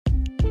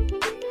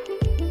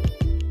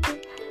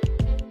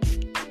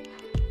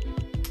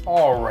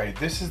Alright,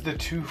 this is the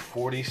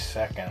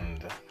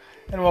 242nd,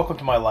 and welcome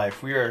to my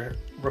life. We are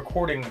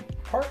recording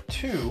part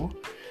 2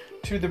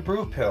 to the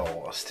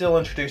Brewpill. Still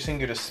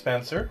introducing you to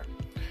Spencer.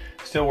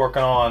 Still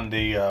working on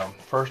the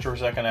first or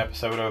second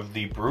episode of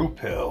the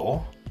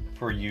Brewpill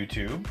for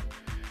YouTube.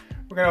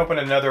 We're going to open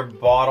another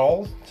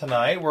bottle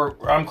tonight.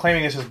 I'm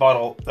claiming this is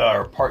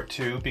part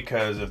 2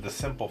 because of the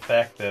simple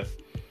fact that,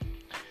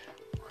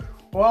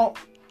 well,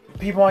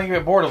 people might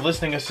get bored of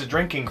listening to us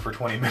drinking for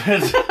 20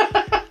 minutes.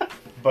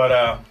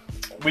 But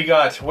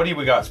what do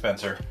we got,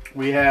 Spencer?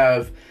 We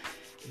have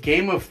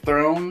Game of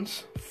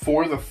Thrones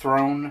For the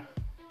Throne.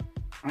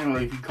 I don't know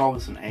if you call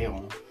this an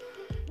ale.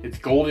 It's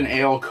golden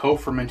ale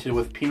co-fermented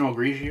with Pinot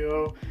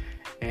Grigio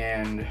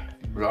and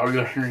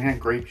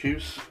grape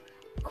juice.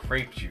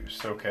 Grape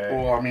juice, okay.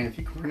 Well, I mean, if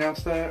you can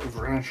pronounce that.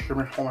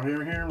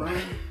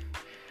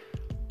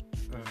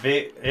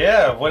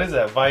 Yeah, what is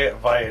that?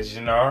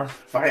 Viagra?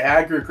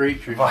 Viagra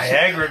grape juice.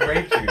 Viagra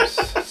grape juice.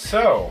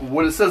 So,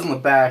 what it says on the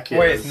back is...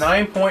 Wait, it's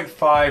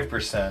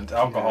 9.5%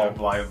 alcohol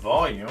by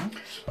volume.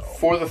 So.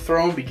 For the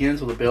Throne begins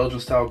with a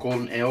Belgian-style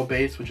golden ale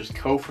base, which is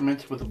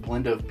co-fermented with a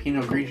blend of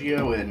Pinot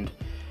Grigio and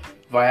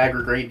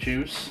Viagra grape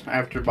juice.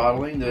 After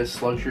bottling,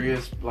 this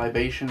luxurious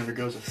libation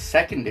undergoes a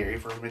secondary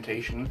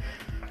fermentation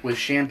with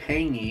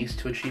champagne yeast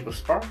to achieve a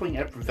sparkling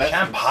effervescence.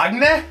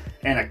 Champagne?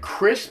 And a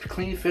crisp,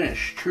 clean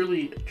finish.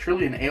 Truly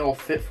an ale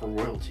fit for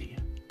royalty.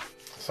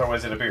 So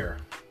is it a beer?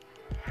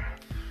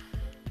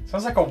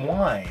 Sounds like a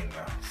wine.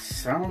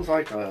 Sounds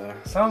like,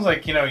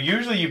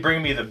 usually you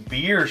bring me the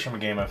beers from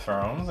Game of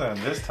Thrones, and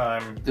this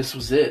time... This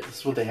was it. This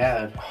is what they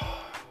had.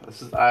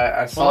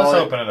 I saw Well, let's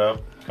open it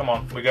up. Come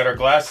on. We got our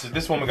glasses.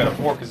 This one we got to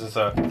pour because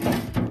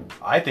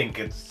I think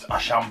it's a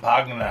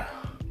champagne.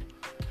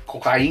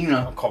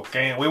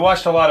 Cocaine. We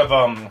watched a lot of,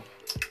 I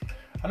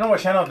don't know what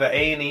channel, the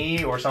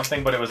A&E or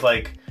something, but it was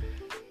like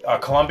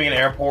Colombian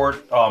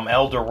Airport,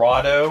 El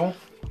Dorado.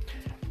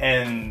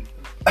 And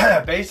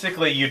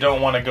basically you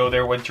don't want to go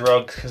there with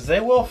drugs because they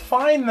will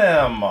find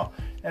them.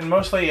 And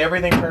mostly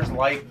everything turns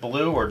light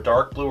blue or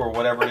dark blue or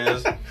whatever it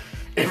is.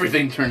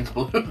 Everything turns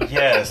blue.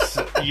 Yes.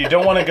 You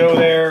don't want to go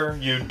there.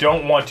 You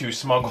don't want to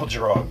smuggle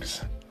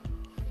drugs.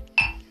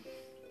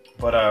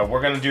 But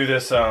we're going to do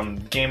this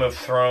Game of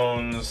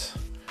Thrones...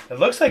 It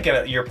looks like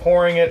you're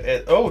pouring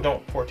it. Oh,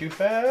 don't pour too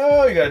fast.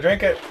 Oh, you gotta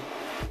drink it.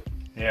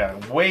 Yeah,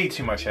 way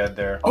too much head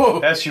there. Oh,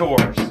 that's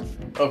yours.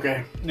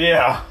 Okay.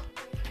 Yeah.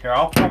 Here,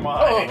 I'll pour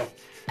mine. Oh.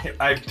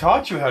 I've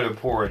taught you how to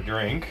pour a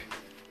drink.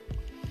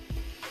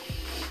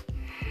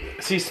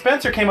 See,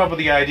 Spencer came up with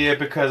the idea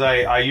because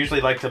I usually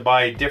like to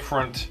buy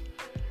different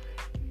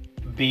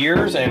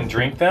beers and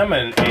drink them,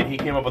 and he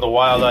came up with a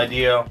wild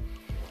idea a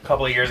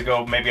couple of years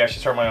ago. Maybe I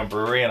should start my own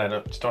brewery, and I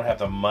just don't have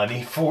the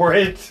money for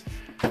it.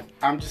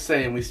 I'm just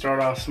saying, we start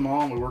off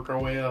small and we work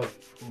our way up.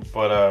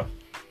 But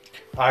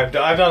I've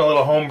done a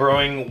little home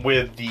brewing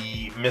with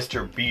the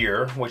Mr.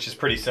 Beer, which is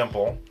pretty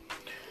simple.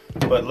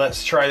 But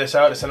let's try this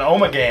out. It's an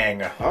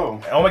Omegang.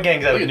 Oh.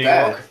 Omegang's out of New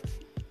York.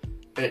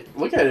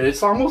 Look at it.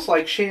 It's almost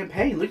like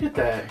champagne. Look at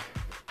that.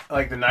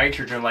 Like the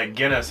nitrogen, like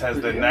Guinness has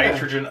the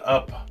nitrogen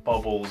up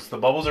bubbles. The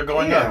bubbles are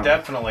going up,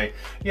 definitely.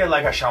 Yeah,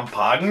 like a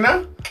champagne.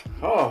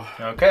 Oh.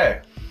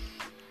 Okay.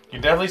 You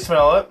definitely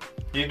smell it.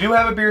 You do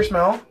have a beer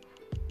smell.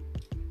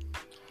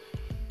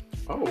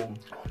 Oh,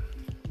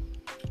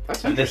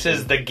 that's interesting. This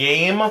is the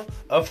Game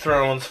of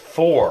Thrones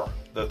For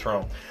the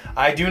Throne.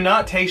 I do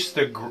not taste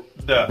the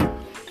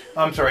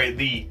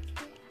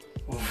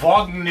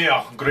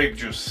Wagner grape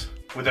juice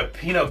with a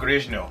Pinot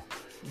Grigio,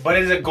 but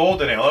it is a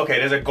golden ale. Okay,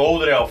 it is a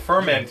golden ale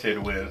fermented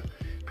with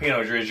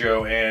Pinot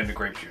Grigio and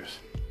grape juice.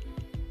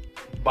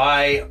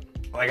 By,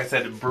 like I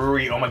said,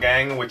 Brewery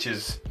Omegang, which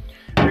is,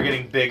 they're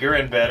getting bigger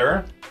and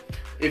better.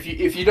 If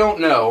you don't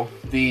know,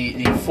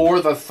 the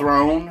For the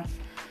Throne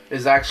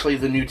is actually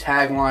the new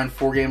tagline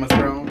for Game of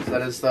Thrones.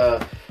 That is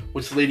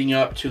what's leading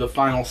up to the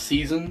final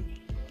season,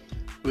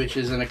 which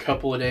is in a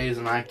couple of days,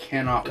 and I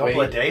cannot wait.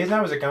 Couple of days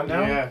now? Is it gone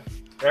down? Yeah.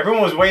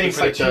 Everyone was waiting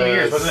for the 2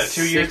 years. Wasn't it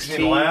 2 years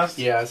between the last?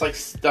 Yeah, it's like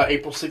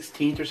April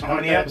 16th or something. How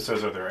many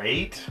episodes are there?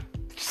 8?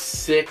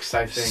 6,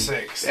 I think.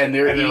 6. And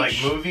they're like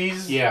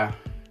movies? Yeah.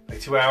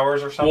 Like 2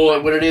 hours or something?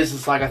 Well, what it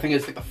is like, I think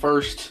it's like the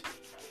first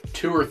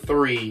 2 or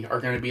 3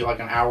 are going to be like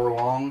an hour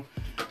long,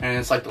 and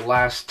it's like the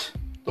last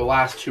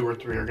 2 or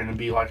 3 are going to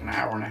be like an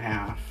hour and a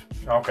half.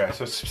 Okay,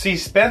 so see,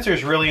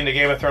 Spencer's really into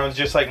Game of Thrones,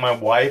 just like my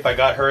wife. I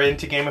got her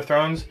into Game of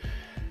Thrones.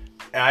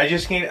 And I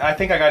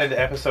think I got into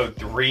episode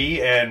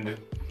 3, and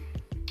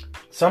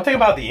something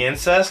about the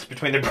incest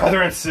between the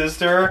brother and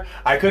sister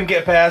I couldn't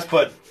get past,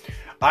 but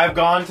I've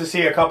gone to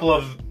see a couple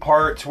of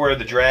parts where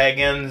the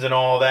dragons and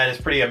all that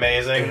is pretty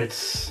amazing.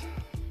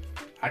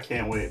 I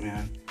can't wait,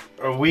 man.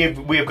 We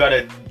have got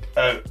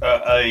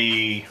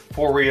a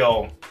for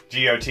real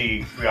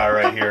GOT guy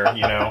right here,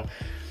 you know.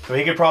 So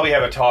he could probably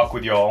have a talk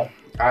with y'all.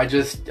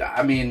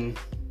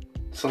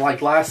 So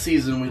like last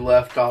season we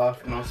left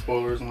off, no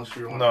spoilers unless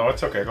you're No,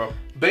 it's okay, go.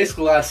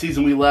 Basically last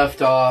season we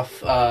left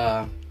off,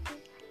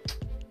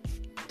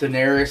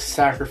 Daenerys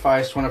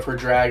sacrificed one of her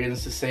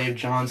dragons to save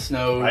Jon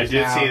Snow. I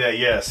did see that,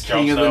 yes.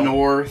 King of the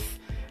North.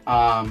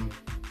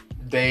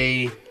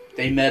 They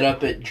met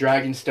up at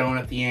Dragonstone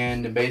at the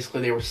end, and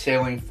basically they were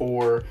sailing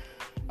for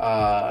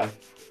one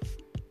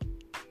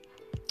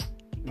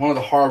of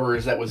the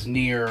harbors that was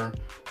near.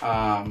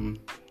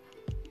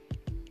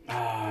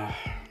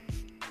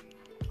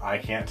 I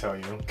can't tell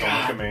you. Don't look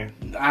at me.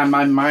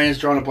 My mind is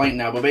drawing a blank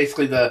now, but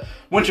basically the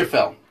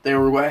Winterfell. They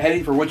were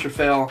heading for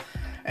Winterfell.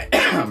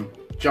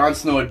 Jon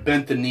Snow had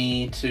bent the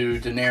knee to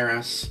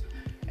Daenerys,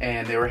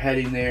 and they were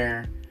heading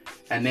there.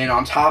 And then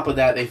on top of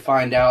that, they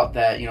find out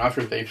that,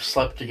 after they've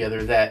slept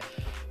together, that...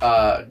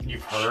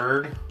 You've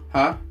heard?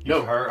 Huh?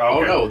 You've heard? Okay.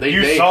 Oh, no.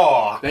 They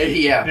saw.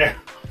 Yeah.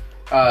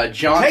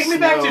 Jon Take me Snow,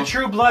 back to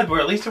True Blood, where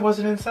at least it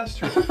wasn't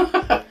incestuous.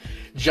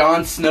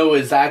 Jon Snow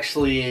is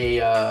actually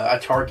a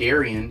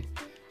Targaryen.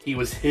 He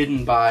was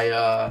hidden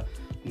by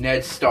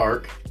Ned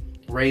Stark,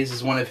 raised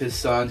as one of his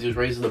sons. He was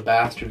raised as a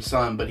bastard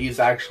son, but he's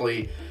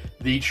actually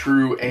the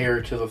true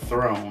heir to the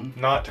throne.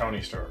 Not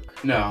Tony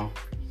Stark. No.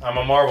 I'm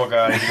a Marvel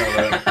guy, you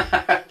know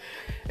that.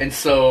 And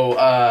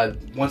so,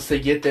 once they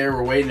get there,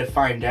 we're waiting to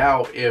find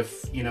out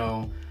if, they're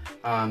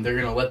going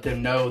to let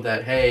them know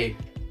that, hey,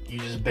 you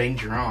just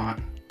banged your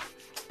aunt.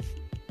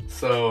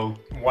 So...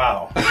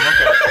 Wow. Okay.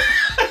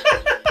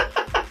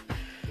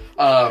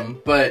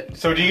 But...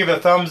 So do you give it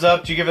a thumbs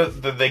up? Do you give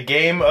it the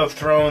Game of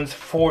Thrones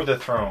for the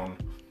throne?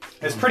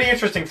 It's pretty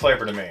interesting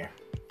flavor to me.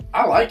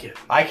 I like it.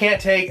 I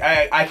can't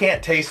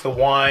taste the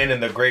wine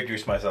and the grape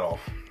juice myself.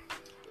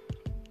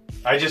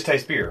 I just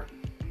taste beer.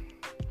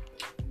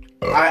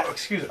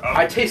 Excuse me.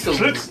 I taste a...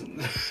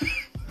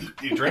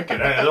 You drink it.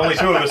 There's only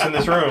two of us in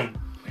this room.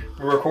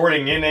 We're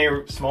recording in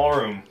a small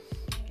room.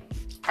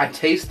 I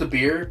taste the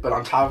beer, but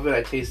on top of it,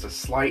 I taste a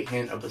slight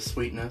hint of the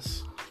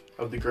sweetness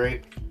of the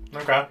grape.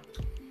 Okay.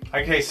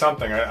 I can taste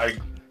something. I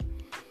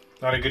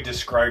not a good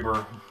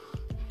describer.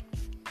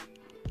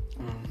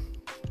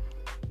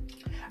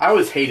 I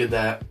always hated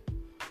that.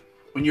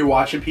 When you're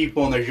watching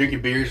people and they're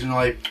drinking beers and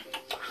like,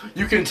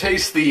 you can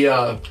taste the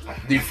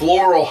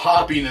floral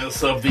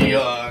hoppiness of the,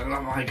 and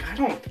I'm like,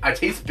 I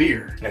taste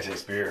beer. I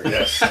taste beer,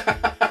 yes.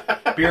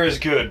 Beer is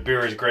good.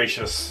 Beer is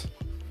gracious.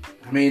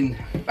 I mean,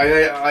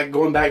 I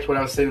going back to what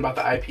I was saying about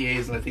the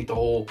IPAs, and I think the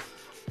whole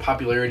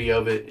popularity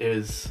of it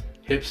is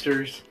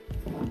hipsters.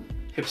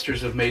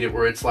 Hipsters have made it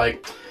where it's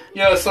like,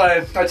 yes,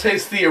 I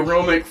taste the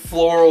aromatic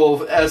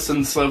floral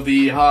essence of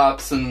the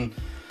hops and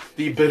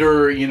the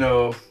bitter,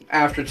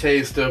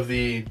 aftertaste of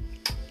the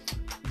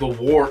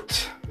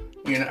wort.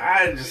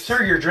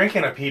 Sir, you're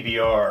drinking a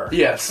PBR.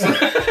 Yes.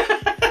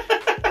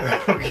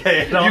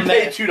 Okay. You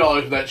paid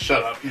 $2 for that.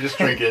 Shut up. You just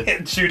drink it.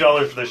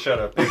 $2 for the shut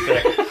up.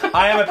 Okay.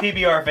 I am a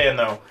PBR fan,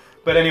 though.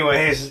 But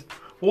anyways,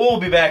 we'll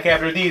be back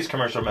after these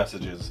commercial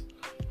messages.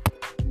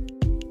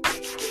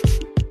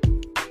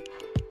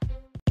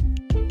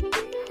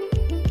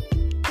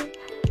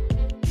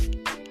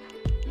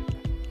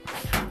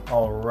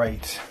 All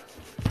right.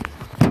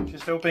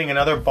 Just opening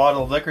another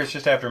bottle of liquor. It's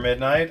just after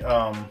midnight.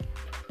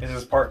 This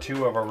is part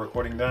 2 of our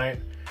recording night.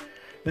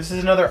 This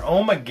is another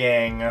Oma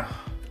Gang out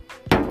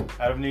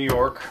of New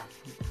York.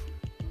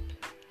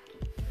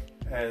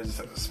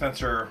 As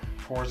Spencer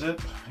pours it.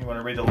 You want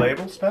to read the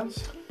label,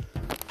 Spence?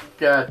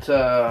 Got,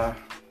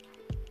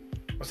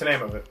 what's the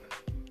name of it?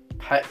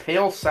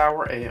 Pale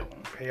Sour Ale.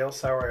 Pale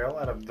Sour Ale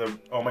out of the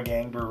Oma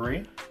Gang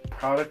Brewery.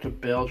 Product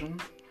of Belgium.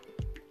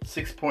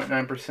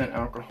 6.9%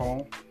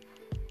 alcohol.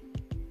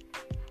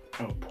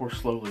 Oh, pour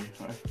slowly.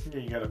 Yeah,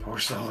 you gotta pour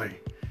slowly.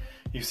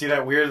 You see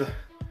that weird...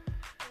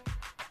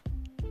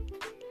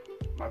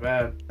 My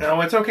bad.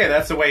 No, it's okay.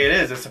 That's the way it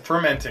is. It's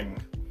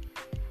fermenting.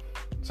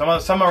 Some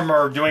of them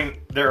are doing...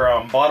 They're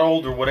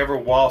bottled or whatever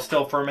while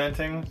still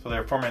fermenting. So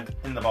they're fermented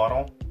in the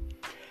bottle.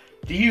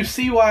 Do you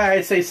see why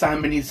I say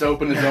Simon needs to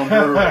open his own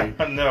brewery?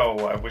 No,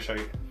 I wish I...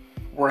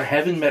 Where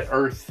heaven met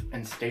earth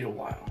and stayed a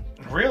while.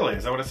 Really?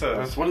 Is that what it says?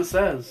 That's what it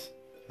says.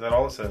 Is that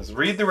all it says?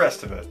 Read the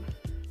rest of it.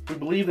 We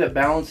believe that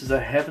balance is a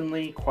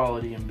heavenly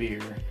quality in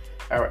beer.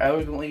 Our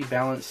elegantly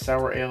balanced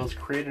sour ale is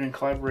created in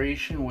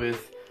collaboration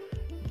with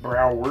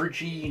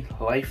Brouwerij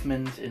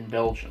Leifmans in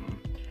Belgium,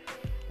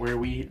 where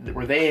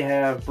they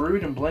have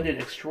brewed and blended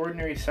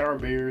extraordinary sour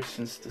beers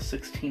since the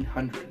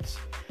 1600s.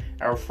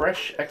 Our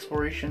fresh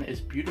exploration is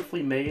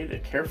beautifully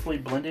made, carefully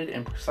blended,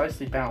 and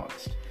precisely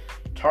balanced.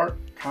 Tart,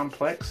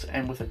 complex,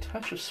 and with a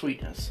touch of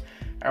sweetness.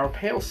 Our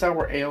pale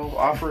sour ale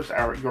offers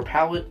your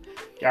palate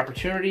the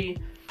opportunity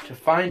to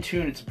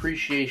fine-tune its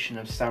appreciation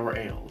of sour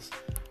ales.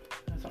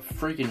 That's a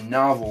freaking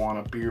novel on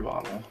a beer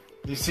bottle.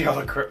 You see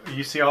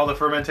all the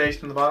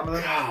fermentation in the bottom of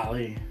it?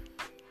 Golly.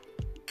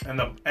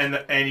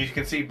 And you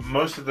can see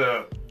most of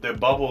the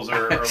bubbles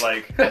are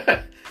like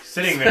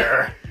sitting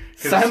there.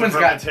 Simon's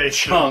got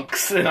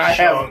chunks, and I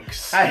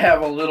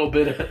have a little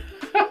bit of...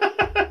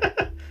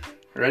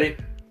 Ready?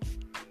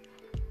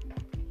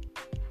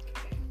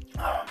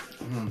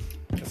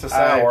 It's a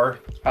sour.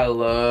 I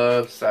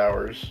love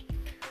sours.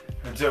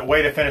 It's a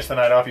way to finish the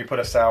night off. You put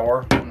a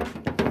sour.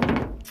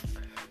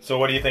 So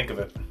what do you think of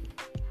it?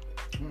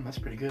 That's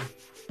pretty good.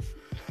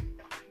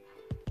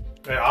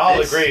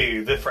 I'll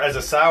agree. As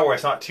a sour,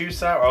 it's not too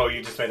sour. Oh,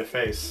 you just made a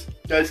face.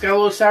 It's got a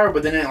little sour,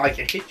 but then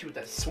it hits you with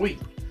that sweet.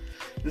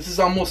 This is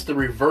almost the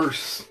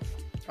reverse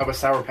of a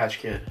Sour Patch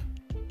Kid.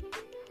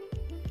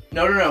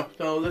 No.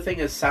 The thing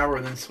is sour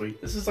and then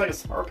sweet. This is like a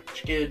Sour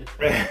Patch Kid.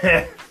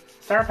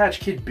 Sour Patch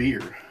Kid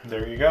beer.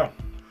 There you go.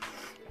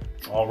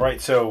 All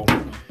right, so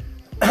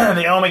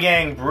the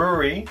Omegang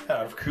Brewery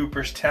out of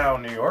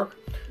Cooperstown, New York.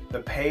 The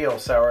Pale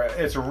Sour.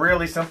 It's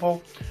really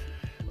simple.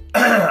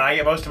 I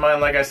get most of mine,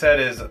 like I said,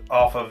 is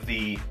off of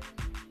the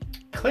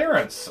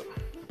clearance.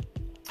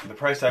 The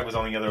price tag was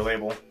on the other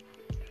label.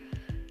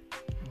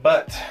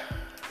 But,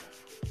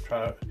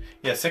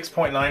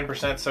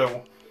 6.9%,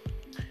 so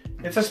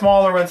it's a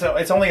smaller one. So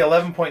it's only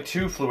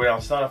 11.2 fluid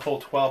ounce, not a full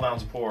 12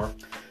 ounce pour.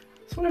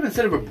 So what if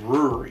instead of a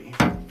brewery,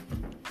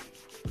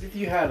 what if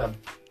you had a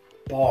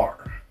bar?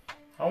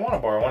 I want a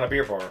bar. I want a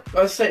beer bar.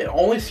 Let's say it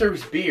only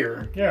serves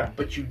beer. Yeah.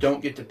 But you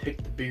don't get to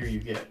pick the beer you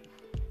get.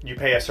 You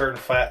pay a certain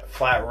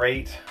flat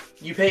rate.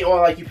 You pay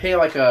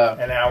like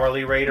an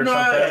hourly rate or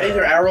something.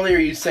 Either hourly or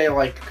you say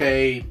like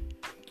 $5.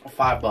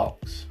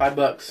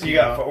 $5. You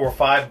got or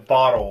 5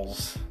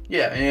 bottles.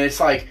 Yeah, and it's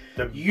like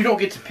you don't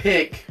get to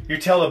pick. You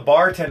tell the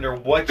bartender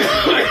what you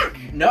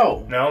like.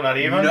 No, not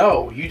even.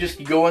 No, you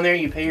go in there,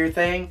 you pay your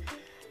thing.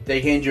 They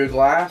hand you a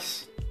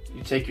glass.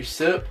 You take your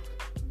sip,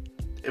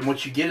 and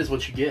what you get is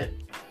what you get.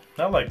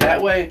 Not like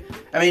that way.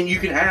 I mean, you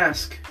can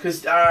ask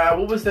because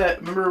what was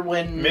that? Remember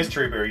when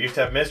mystery beer? You used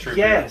to have mystery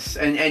beer. Yes,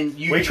 and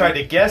we tried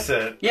to guess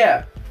it.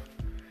 Yeah,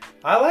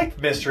 I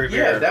like mystery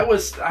beer. Yeah, that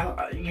was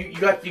you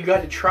got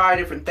to try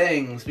different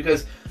things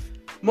because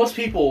most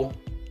people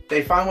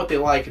they find what they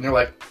like and they're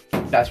like,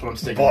 that's what I'm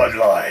sticking with. Bud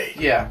Light.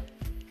 Yeah.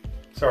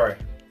 Sorry,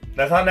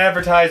 that's not an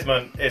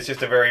advertisement. It's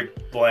just a very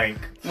blank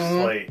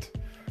slate.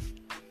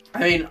 I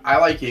mean, I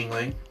like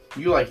Yingling.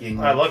 You like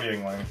Yingling. I love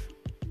Yingling.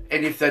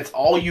 And if that's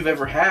all you've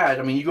ever had,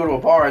 I mean, you go to a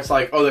bar, it's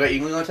like, oh, they got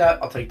Yingling on tap?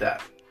 I'll take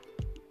that.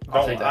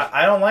 I'll take that.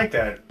 I don't like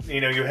that. You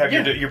know, you have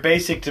your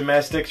basic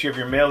domestics, you have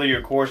your Miller,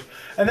 your Coors,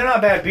 and they're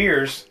not bad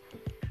beers,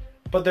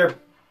 but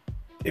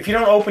if you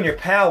don't open your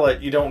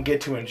palate, you don't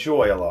get to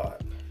enjoy a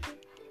lot.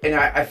 And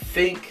I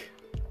think,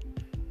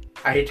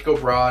 I hate to go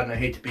broad and I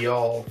hate to be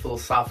all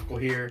philosophical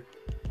here,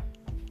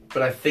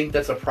 but I think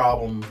that's a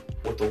problem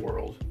with the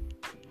world.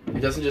 It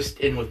doesn't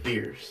just end with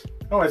beers.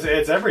 Oh,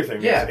 it's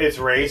everything. Yeah. It's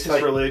race,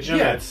 it's religion.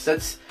 Yeah,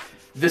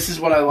 this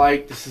is what I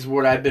like, this is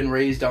what I've been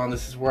raised on,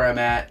 this is where I'm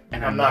at,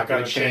 and I'm not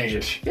going to change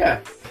it.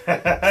 Yeah.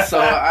 So,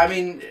 I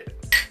mean,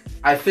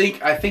 I think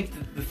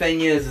the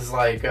thing is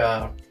like,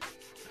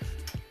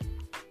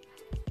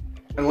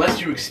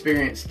 unless you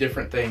experience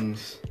different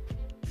things,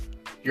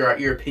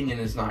 your opinion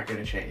is not going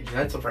to change. And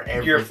that's for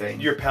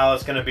everything. Your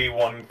palate's going to be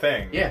one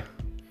thing. Yeah.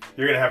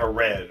 You're going to have a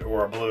red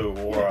or a blue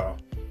or a...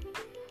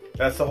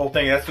 That's the whole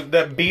thing.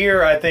 That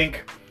beer, I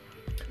think,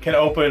 can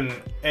open,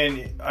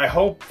 and I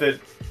hope that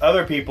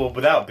other people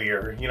without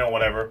beer,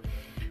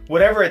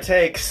 whatever it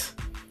takes,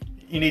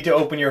 you need to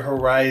open your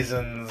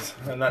horizons.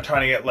 I'm not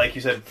trying to get, like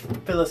you said,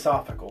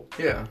 philosophical.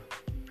 Yeah.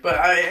 But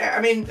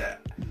I mean,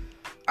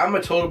 I'm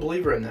a total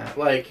believer in that.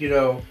 Like,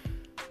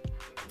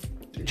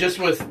 just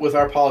with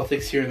our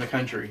politics here in the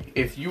country,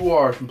 if you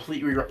are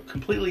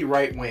completely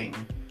right wing,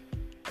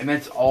 and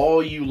that's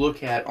all you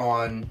look at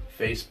on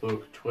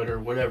Facebook, Twitter,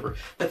 whatever,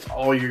 that's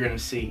all you're going to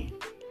see.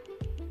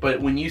 But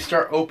when you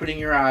start opening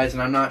your eyes,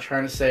 and I'm not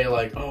trying to say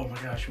like, oh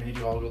my gosh, we need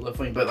to all go left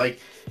wing, but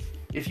like,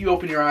 if you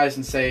open your eyes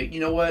and say,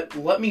 you know what,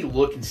 let me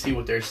look and see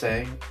what they're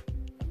saying.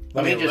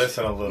 Let me just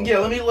listen a little. Yeah,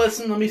 let me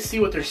listen, let me see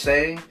what they're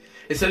saying.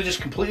 Instead of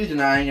just completely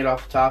denying it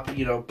off the top,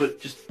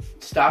 but just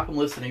stop and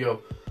listen and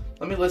go,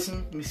 let me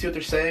listen, let me see what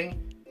they're saying.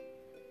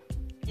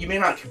 You may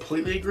not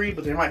completely agree,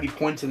 but there might be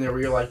points in there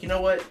where you're like, you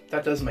know what,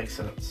 that does make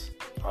sense.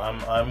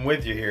 I'm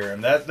with you here,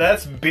 and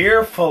that's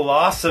beer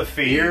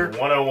philosophy. Beer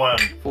 101.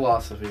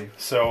 Philosophy.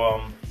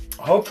 So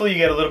hopefully you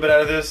get a little bit out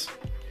of this.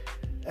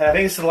 And I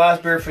think this is the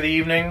last beer for the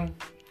evening.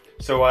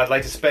 So I'd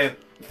like to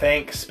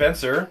thank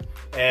Spencer.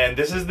 And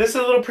this is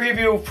a little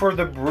preview for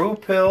the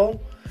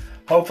Brewpill.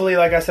 Hopefully,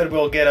 like I said,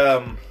 we'll get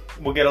a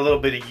little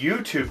bit of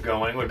YouTube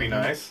going. Would be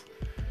nice.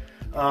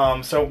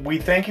 So we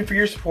thank you for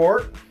your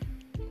support.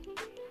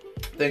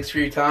 Thanks for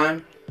your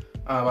time.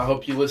 I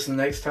hope you listen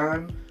next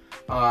time.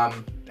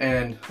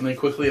 And I'm going to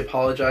quickly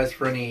apologize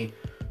for any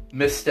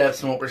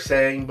missteps in what we're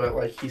saying, but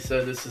like he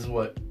said, this is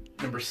what,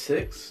 number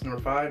 6?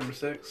 Number 5? Number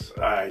 6?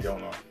 I don't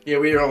know. Yeah,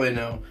 we don't really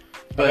know.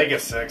 But I think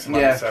it's 6,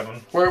 might be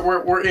 7.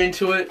 We're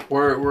into it.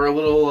 We're a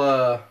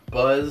little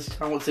buzzed.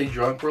 I won't say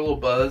drunk, we're a little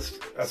buzzed.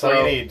 That's all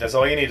you need. That's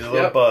all you need is a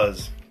little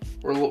buzz.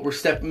 We're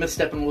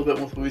misstepping a little bit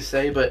with what we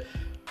say, but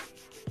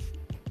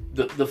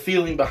the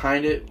feeling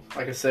behind it,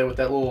 like I said, with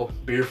that little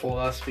beer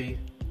philosophy,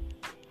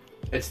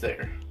 it's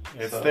there.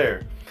 It's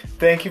there.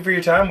 Thank you for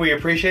your time. We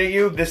appreciate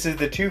you. This is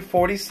the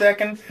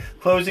 242nd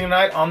closing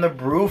night on the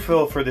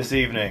Brewpill for this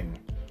evening.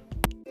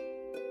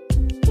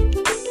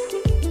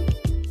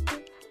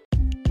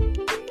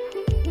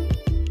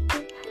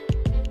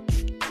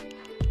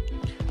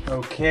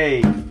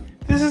 Okay,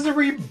 this is a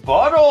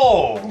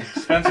rebuttal.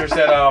 Spencer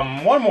said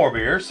one more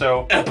beer,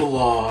 so...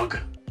 Epilogue.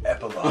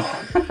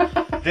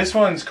 This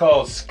one's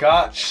called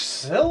Scotch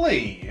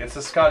Silly. It's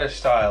a Scottish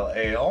style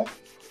ale.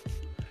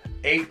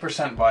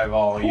 8% by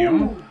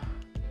volume.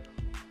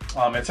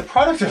 It's a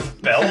product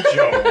of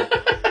Belgium.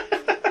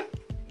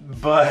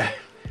 But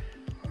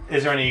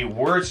is there any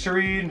words to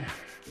read?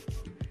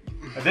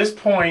 At this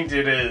point,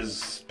 it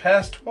is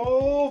past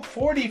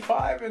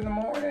 12:45 in the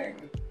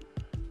morning.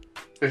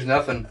 There's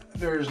nothing.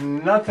 There's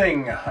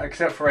nothing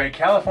except for a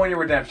California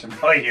redemption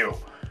by you.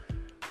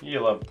 You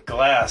love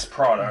glass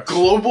products.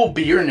 Global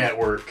Beer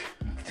Network.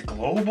 The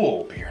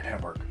Global Beer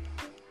Network.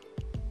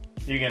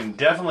 You can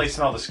definitely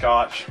smell the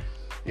scotch.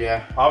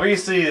 Yeah.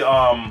 Obviously,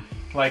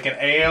 like an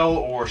ale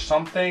or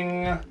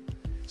something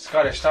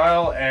Scottish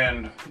style,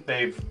 and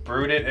they've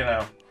brewed it in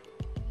a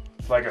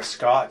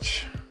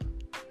scotch.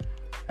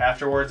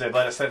 Afterwards, they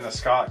let it sit in a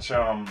scotch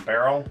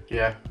barrel.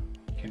 Yeah.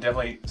 You can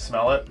definitely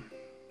smell it.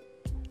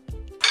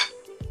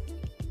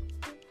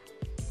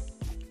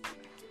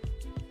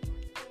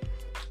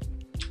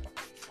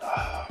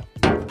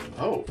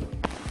 Oh.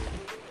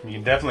 You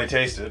can definitely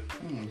taste it.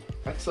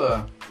 That's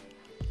I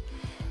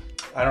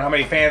don't know how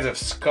many fans of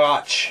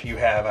scotch you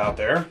have out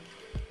there.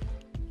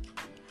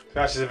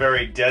 Scotch is a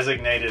very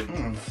designated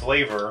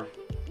flavor.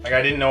 Like,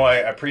 I didn't know I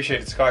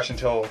appreciated scotch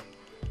until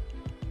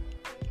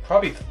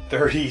probably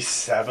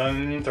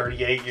 37,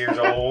 38 years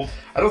old.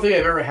 I don't think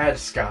I've ever had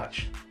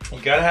scotch.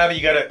 You gotta have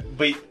it,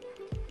 but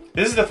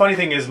this is the funny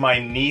thing is my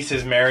niece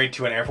is married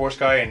to an Air Force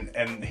guy,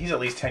 and he's at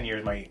least 10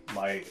 years my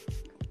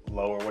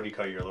lower, what do you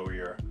call your lower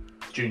year?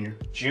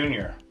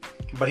 Junior.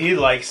 But he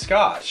likes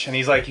scotch, and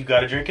he's like, you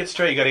gotta drink it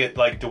straight. You gotta get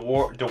like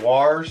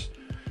Dewar's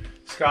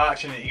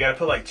scotch, and you gotta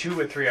put like 2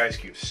 or 3 ice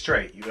cubes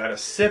straight. You gotta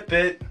sip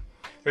it.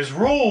 There's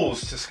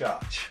rules to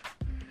scotch.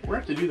 We're gonna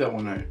have to do that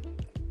one night.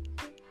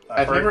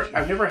 I've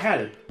never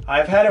had it.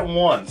 I've had it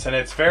once, and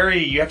it's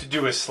you have to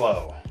do it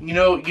slow. You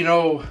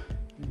know,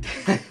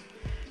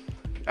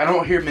 I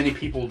don't hear many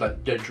people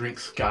that drink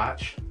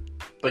scotch.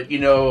 But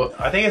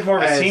I think it's more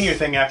of a senior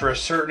thing after a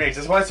certain age.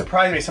 That's why it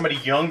surprised me somebody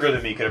younger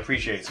than me could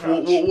appreciate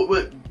scotch.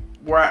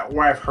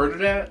 Where I've heard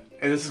it at,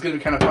 and this is going to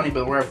be kind of funny,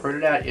 but where I've heard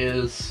it at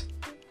is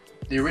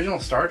the original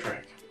Star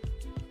Trek.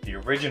 The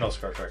original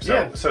Star Trek.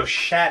 So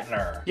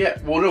Shatner. Yeah.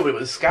 Well, no, it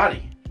was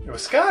Scotty. It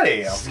was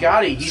Scotty.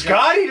 Scotty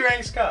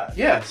drank scotch.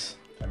 Yes.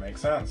 That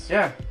makes sense.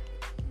 Yeah.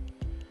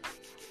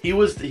 He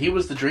was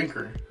the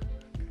drinker.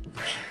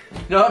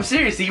 No, I'm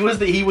serious. He was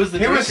the drinker.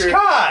 He was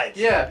Scott.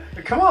 Yeah.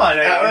 Come on.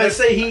 I would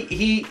say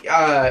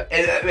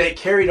and it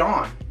carried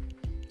on.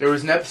 There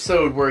was an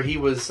episode where he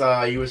was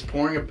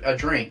pouring a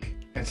drink,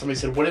 and somebody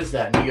said, "What is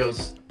that?" And he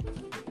goes,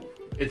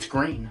 "It's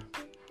green."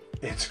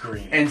 It's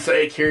green. And so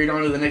it carried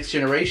on to the next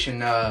generation.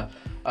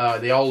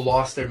 They all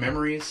lost their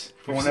memories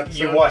for one episode.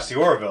 You watch the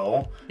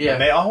Orville. Yeah.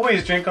 And they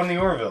always drink on the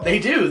Orville. They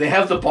do. They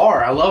have the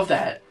bar. I love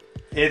that.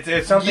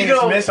 It's something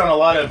that's missed on a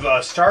lot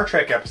of Star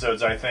Trek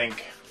episodes, I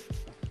think.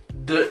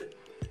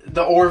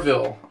 The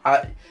Orville.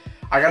 I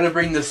got to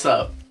bring this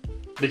up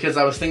because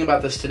I was thinking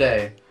about this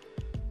today.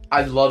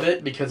 I love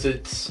it because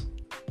it's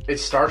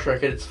Star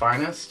Trek at its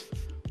finest,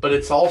 but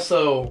it's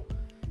also,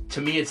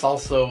 to me, it's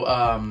also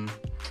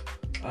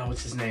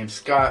what's his name?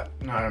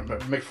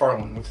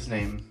 MacFarlane. What's his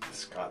name?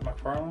 Scott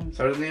MacFarlane? Is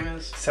that what his name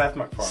is? Seth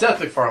MacFarlane. Seth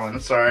MacFarlane. I'm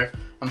sorry.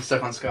 I'm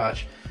stuck on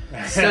scotch.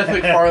 Seth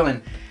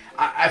MacFarlane.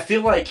 I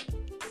feel like,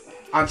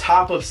 on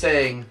top of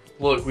saying,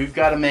 look, we've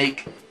got to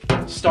make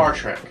Star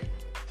Trek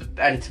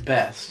at its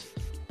best,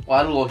 we'll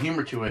add a little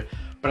humor to it,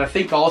 but I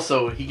think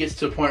also he gets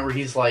to a point where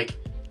he's like,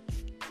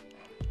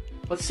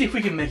 let's see if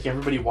we can make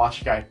everybody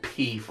watch a guy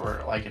pee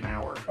for like an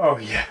hour. Oh,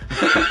 yeah.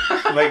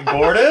 Like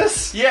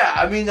Bortus? Yeah,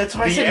 I mean, that's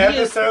why I said the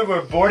episode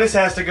where Bortus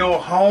has to go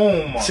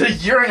home. To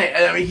urinate.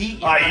 I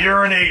mean, I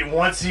urinate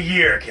once a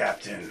year,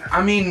 Captain.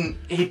 I mean,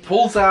 he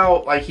pulls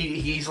out, like,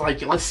 he's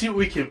like, let's see what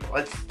we can,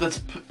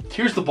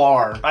 here's the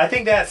bar. I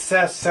think that's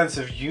Seth's sense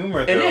of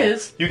humor, though. It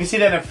is. You can see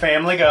that in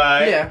Family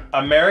Guy. Yeah.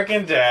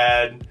 American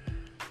Dad.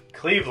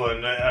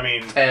 Cleveland. I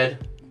mean...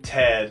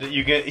 Ted.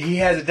 He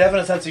has a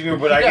definite sense of humor,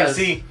 but I can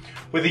see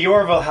with the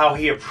Orville how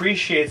he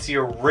appreciates the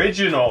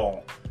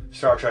original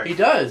Star Trek. He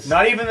does.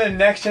 Not even the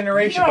Next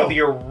Generation, but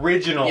the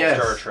original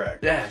Star Trek.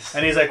 Yes.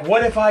 And he's like,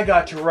 what if I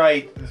got to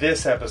write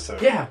this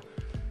episode? Yeah.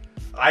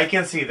 I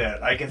can see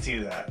that.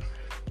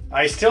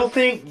 I still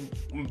think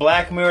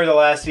Black Mirror, the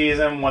last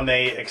season, when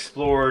they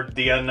explored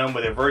the unknown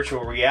with a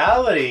virtual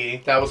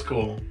reality... That was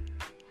cool.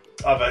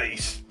 ...of a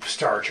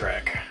Star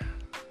Trek.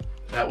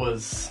 That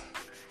was...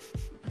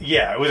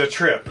 Yeah, it was a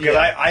trip. Because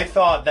I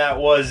thought that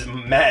was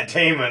Matt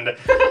Damon.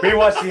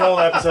 Rewatched the whole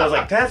episode, I was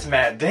like, that's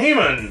Matt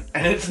Damon!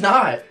 And it's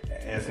not.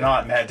 It's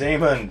not Matt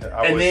Damon.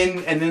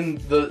 Then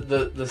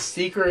the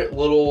secret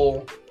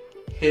little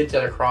hint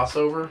at a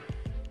crossover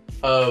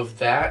of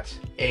that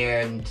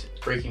and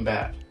Breaking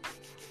Bad.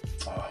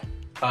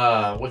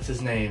 What's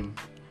his name?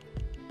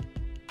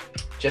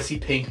 Jesse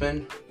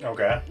Pinkman.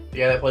 Okay. The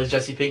guy that plays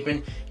Jesse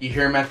Pinkman. You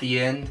hear him at the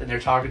end, and they're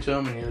talking to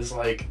him, and he was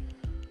like,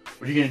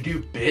 "What are you gonna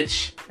do,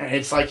 bitch?" And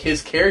it's like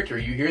his character.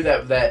 You hear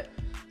that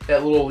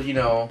little,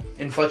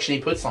 inflection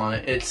he puts on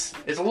it. It's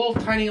a little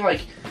tiny,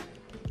 like,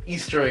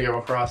 Easter egg of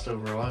a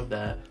crossover. I love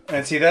that.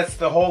 And see, that's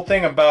the whole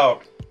thing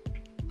about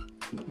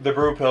the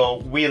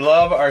Brewpill. We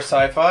love our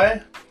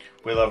sci-fi.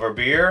 We love our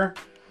beer.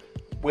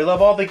 We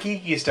love all the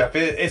geeky stuff.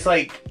 It's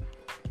like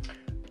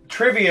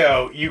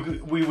trivia.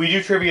 We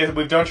do trivia.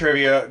 We've done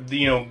trivia.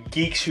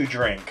 Geeks who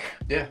drink.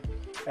 Yeah.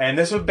 And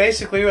this was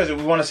basically we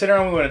want to sit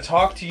around. We want to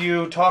talk to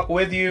you, talk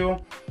with you,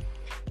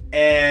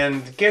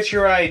 and get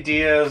your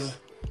ideas.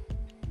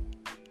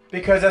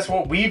 Because that's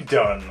what we've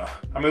done.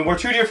 I mean, we're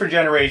two different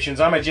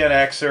generations. I'm a Gen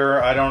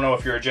Xer. I don't know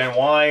if you're a Gen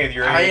Y.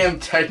 I am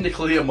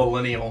technically a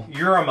millennial.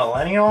 You're a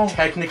millennial?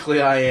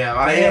 Technically, I am.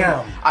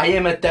 I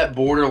am at that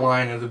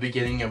borderline of the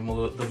beginning of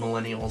the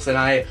millennials, and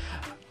I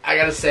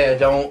gotta say, I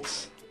don't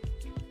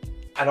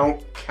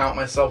count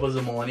myself as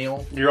a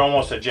millennial. You're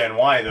almost a Gen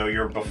Y though.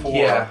 You're before.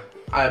 Yeah,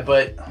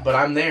 but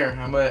I'm there.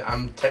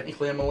 I'm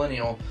technically a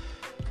millennial,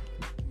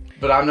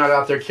 but I'm not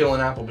out there killing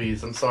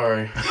Applebee's. I'm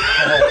sorry.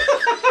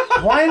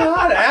 Why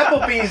not?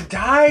 Applebee's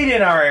died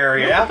in our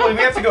area. We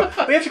have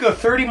to go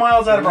 30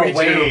 miles out of our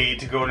way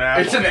to go to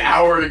Applebee's. It's an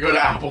hour to go to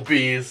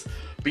Applebee's.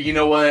 But you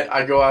know what?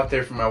 I go out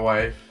there for my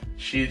wife.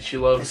 She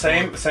loves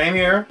same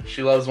here.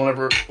 She loves one of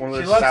their She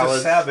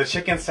loves the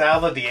chicken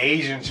salad, the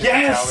Asian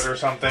chicken salad or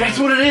something. That's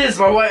what it is.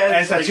 My wife. And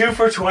it's like, a 2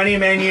 for $20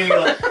 menu.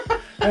 You're like,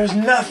 there's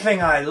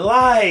nothing I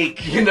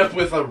like. You end up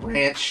with a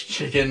ranch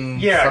chicken.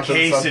 Yeah,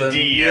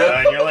 quesadilla,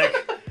 yeah. And you're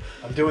like,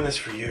 I'm doing this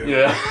for you.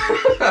 Yeah.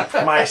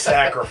 My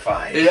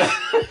sacrifice. Yeah.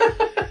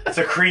 It's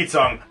a Creed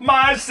song.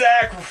 My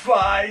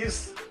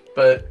sacrifice.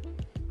 But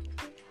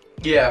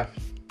yeah,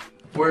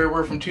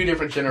 we're from two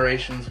different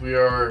generations. We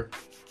are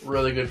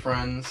really good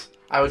friends.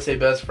 I would say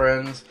best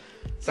friends.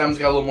 Sam's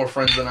got a little more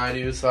friends than I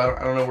do, so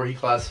I don't know where he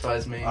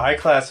classifies me. I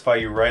classify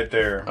you right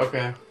there.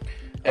 Okay.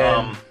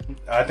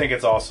 I think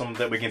it's awesome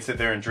that we can sit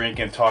there and drink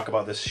and talk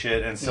about this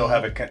shit and still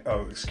have a...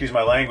 Oh, excuse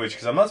my language,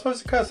 because I'm not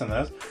supposed to cuss in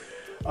this.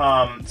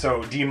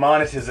 So,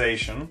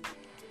 demonetization.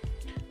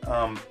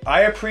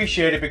 I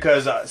appreciate it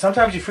because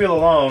sometimes you feel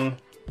alone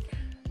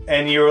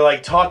and you're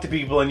like, talk to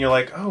people and you're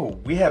like, oh,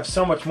 we have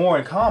so much more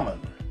in common.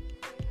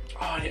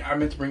 Oh, I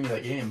meant to bring you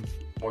that game.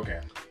 What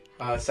game?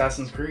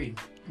 Assassin's Creed.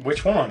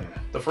 Which one?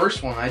 The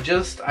first one. I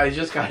just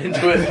got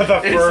into it. The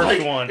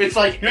first one. It's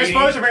like you're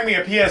supposed to bring me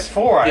a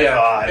PS4. I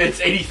thought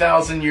it's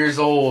 80,000 years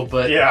old,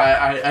 but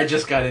yeah, I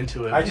just got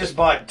into it. I just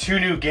bought 2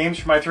 new games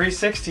for my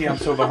 360. I'm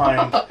so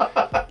behind.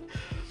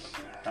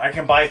 I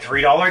can buy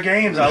 $3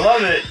 games. I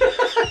love it.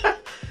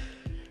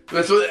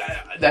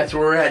 That's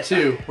where we're at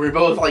too. We're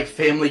both like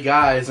family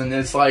guys, and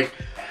it's like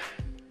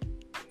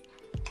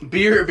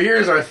beer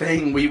is our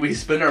thing. We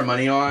spend our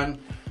money on.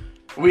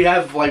 We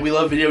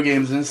love video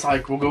games, and it's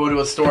like we'll go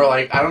into a store.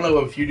 Like, I don't know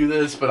if you do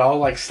this, but I'll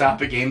like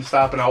stop at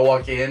GameStop and I'll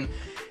walk in,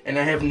 and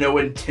I have no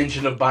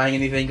intention of buying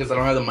anything because I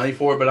don't have the money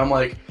for it. But I'm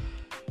like,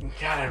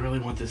 God, I really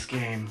want this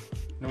game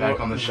back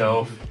on the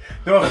shelf.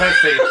 No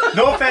offense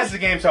to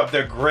GameStop,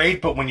 they're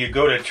great, but when you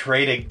go to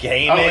trade a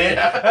game they're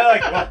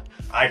like, well,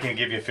 I can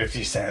give you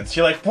 50 cents.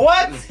 You're like,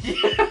 what?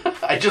 Yeah,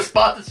 I just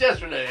bought this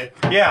yesterday.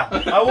 Yeah,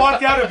 I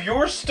walked out of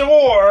your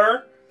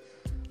store.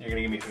 You're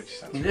gonna give me 50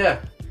 cents. Yeah.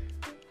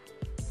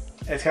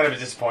 It's kind of a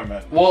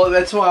disappointment. Well,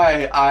 that's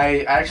why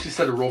I actually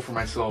set a rule for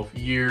myself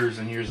years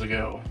and years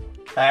ago.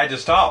 I had to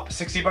stop.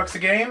 $60 a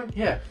game?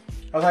 Yeah.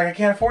 I was like, I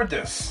can't afford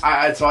this.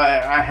 So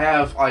I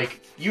have,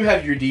 like, you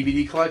have your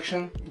DVD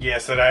collection?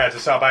 Yes, and I had to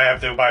stop. I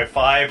have to buy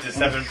 $5 to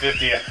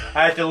 $7.50.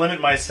 I had to limit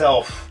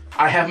myself.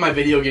 I have my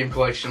video game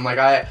collection. Like,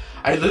 I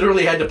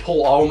literally had to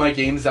pull all my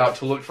games out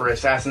to look for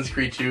Assassin's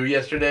Creed 2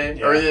 yesterday,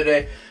 or the other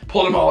day.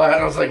 Pulled them all out,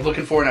 and I was, like,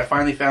 looking for it, and I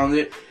finally found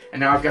it. And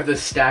now I've got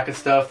this stack of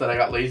stuff that I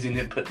got lazy and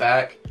didn't put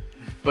back.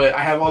 But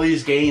I have all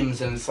these games,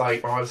 and it's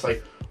like, I was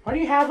like, why do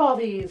you have all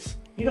these?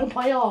 You don't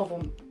play all of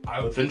them.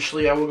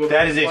 Eventually, I will go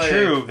back and play.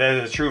 That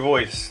is a true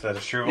voice. That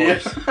is true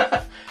voice.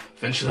 Yeah.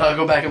 Eventually, I'll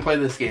go back and play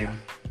this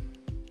game.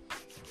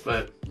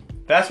 But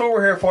that's what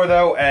we're here for,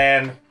 though,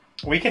 and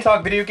we can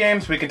talk video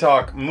games, we can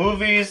talk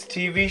movies,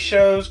 TV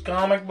shows,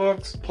 comic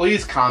books.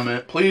 Please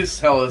comment. Please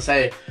tell us,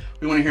 hey,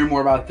 we want to hear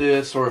more about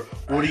this, or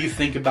what do you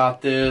think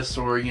about this,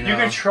 or, you know. You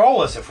can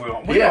troll us if we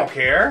want. We don't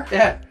care.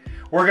 Yeah.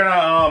 We're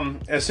gonna,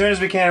 as soon as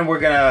we can,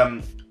 we're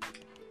gonna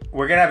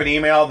have an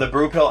email,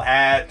 thebrewpill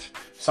at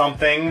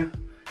something.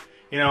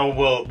 You know,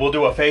 we'll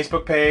do a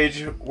Facebook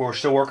page. We're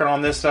still working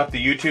on this stuff.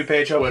 The YouTube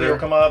page hopefully will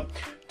come up.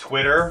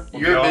 Twitter.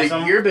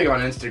 You're big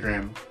on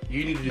Instagram.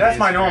 You need to do That's Instagram.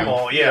 my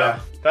normal, yeah.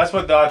 That's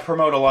what I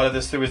promote a lot of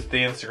this through is the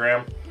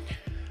Instagram.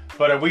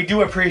 But we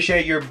do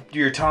appreciate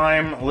your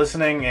time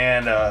listening,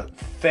 and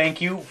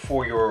thank you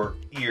for your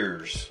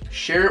ears.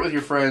 Share it with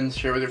your friends.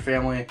 Share it with your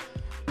family.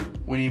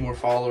 We need more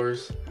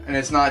followers. And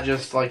it's not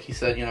just, like he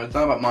said, you know, it's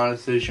not about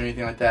monetization or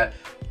anything like that.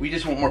 We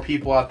just want more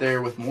people out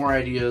there with more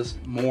ideas,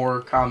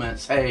 more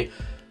comments. Hey,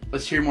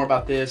 let's hear more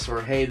about this.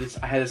 Or, hey,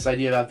 I had this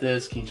idea about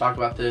this. Can you talk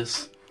about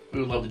this? We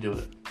would love to do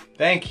it.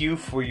 Thank you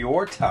for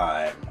your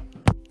time.